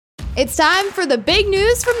It's time for the big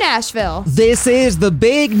news from Nashville. This is the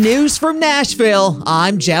big news from Nashville.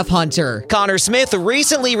 I'm Jeff Hunter. Connor Smith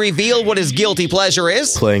recently revealed what his guilty pleasure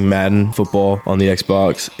is. Playing Madden football on the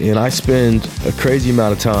Xbox, and I spend a crazy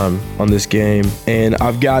amount of time on this game, and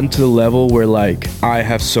I've gotten to the level where I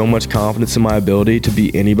have so much confidence in my ability to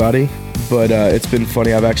beat anybody. But it's been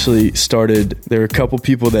funny. I've actually there are a couple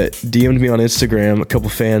people that DM'd me on Instagram, a couple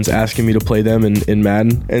fans asking me to play them in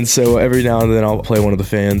Madden. And so every now and then I'll play one of the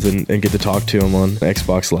fans and get to talk to them on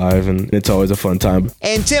Xbox Live, and it's always a fun time.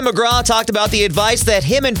 And Tim McGraw talked about the advice that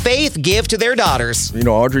him and Faith give to their daughters. You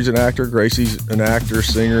know, Audrey's an actor, Gracie's an actor,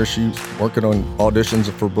 singer. She's working on auditions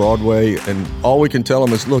for Broadway. And all we can tell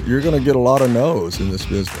them is, look, you're going to get a lot of no's in this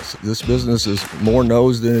business. This business is more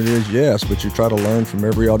no's than it is yes, but you try to learn from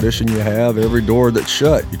every audition you have, every door that's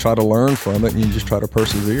shut. You try to learn from it, and you just try to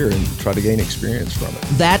persevere and try to gain experience from it.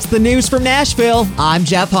 That's the news from Nashville. I'm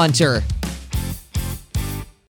Jeff Hunter.